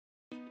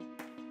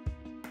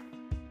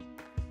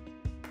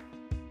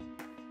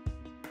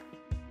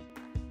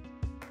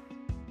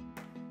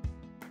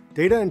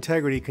Data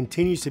integrity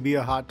continues to be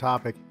a hot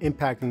topic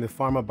impacting the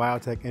pharma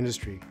biotech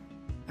industry,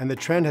 and the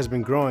trend has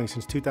been growing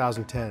since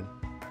 2010.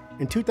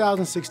 In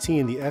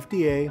 2016, the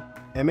FDA,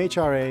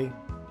 MHRA,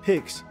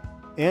 PICS,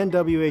 and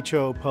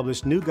WHO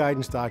published new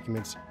guidance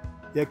documents,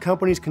 yet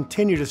companies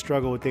continue to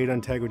struggle with data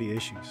integrity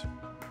issues.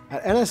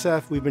 At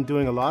NSF, we've been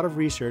doing a lot of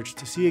research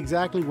to see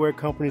exactly where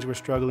companies were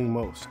struggling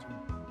most.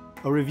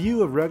 A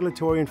review of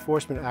regulatory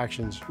enforcement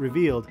actions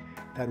revealed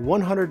that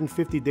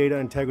 150 data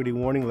integrity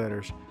warning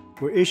letters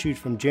were issued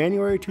from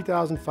January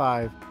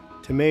 2005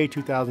 to May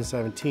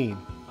 2017.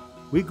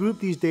 We grouped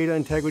these data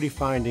integrity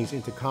findings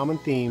into common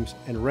themes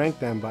and ranked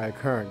them by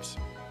occurrence.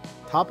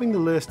 Topping the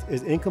list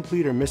is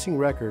incomplete or missing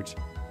records,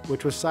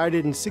 which was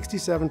cited in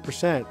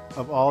 67%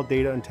 of all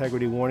data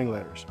integrity warning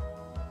letters.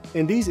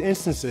 In these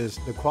instances,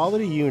 the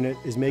quality unit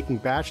is making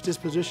batch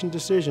disposition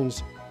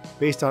decisions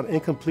based on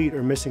incomplete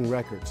or missing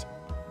records.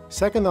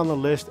 Second on the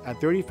list at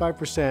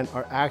 35%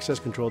 are access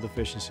control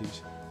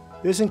deficiencies.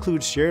 This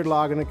includes shared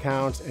login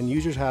accounts and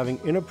users having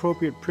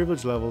inappropriate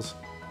privilege levels,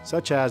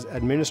 such as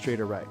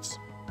administrator rights.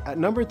 At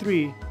number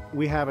 3,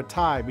 we have a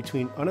tie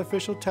between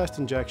unofficial test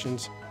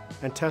injections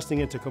and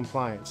testing into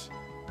compliance.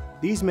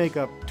 These make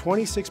up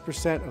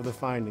 26% of the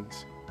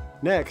findings.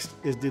 Next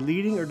is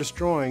deleting or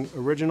destroying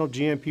original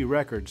GMP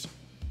records,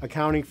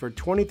 accounting for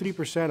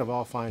 23% of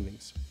all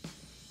findings.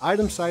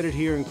 Items cited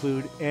here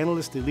include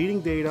analysts deleting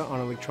data on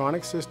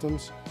electronic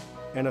systems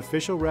and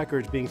official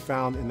records being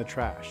found in the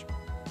trash.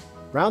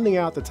 Rounding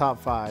out the top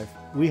 5,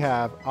 we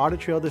have audit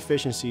trail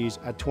deficiencies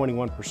at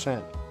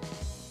 21%.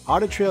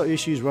 Audit trail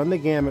issues run the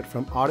gamut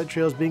from audit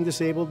trails being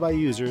disabled by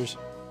users,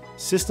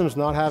 systems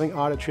not having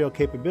audit trail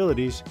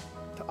capabilities,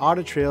 to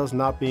audit trails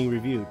not being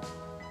reviewed.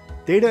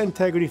 Data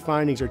integrity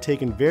findings are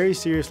taken very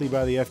seriously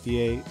by the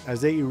FDA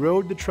as they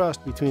erode the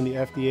trust between the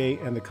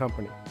FDA and the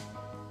company.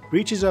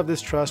 Breaches of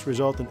this trust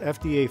result in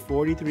FDA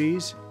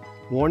 43s,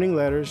 warning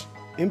letters,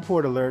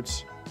 import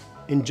alerts,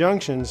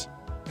 injunctions,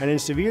 and in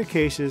severe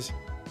cases,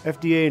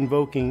 FDA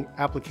invoking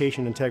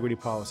application integrity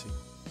policy.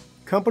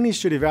 Companies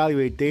should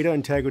evaluate data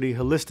integrity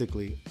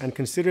holistically and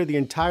consider the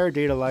entire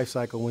data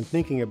lifecycle when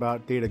thinking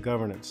about data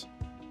governance.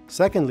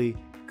 Secondly,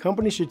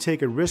 companies should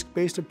take a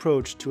risk-based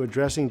approach to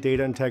addressing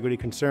data integrity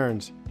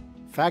concerns,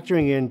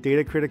 factoring in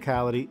data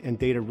criticality and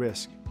data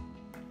risk.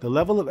 The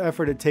level of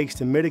effort it takes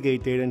to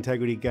mitigate data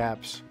integrity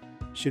gaps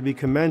should be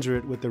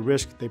commensurate with the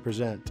risk they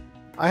present.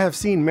 I have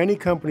seen many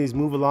companies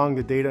move along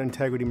the data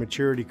integrity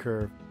maturity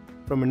curve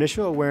from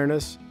initial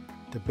awareness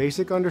to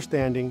basic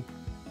understanding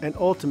and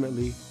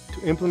ultimately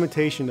to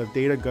implementation of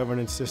data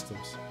governance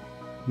systems.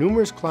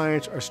 Numerous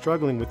clients are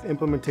struggling with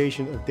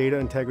implementation of data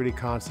integrity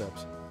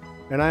concepts,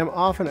 and I am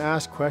often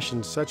asked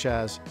questions such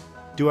as,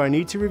 do I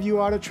need to review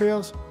audit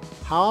trails?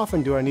 How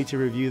often do I need to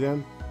review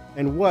them?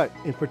 And what,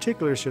 in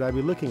particular, should I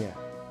be looking at?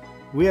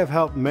 We have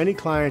helped many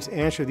clients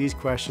answer these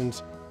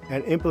questions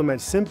and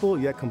implement simple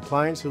yet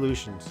compliant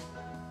solutions.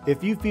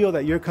 If you feel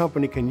that your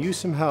company can use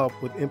some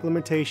help with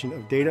implementation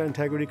of data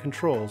integrity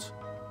controls,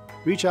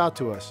 reach out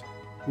to us.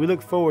 We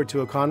look forward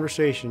to a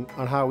conversation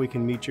on how we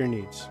can meet your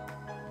needs.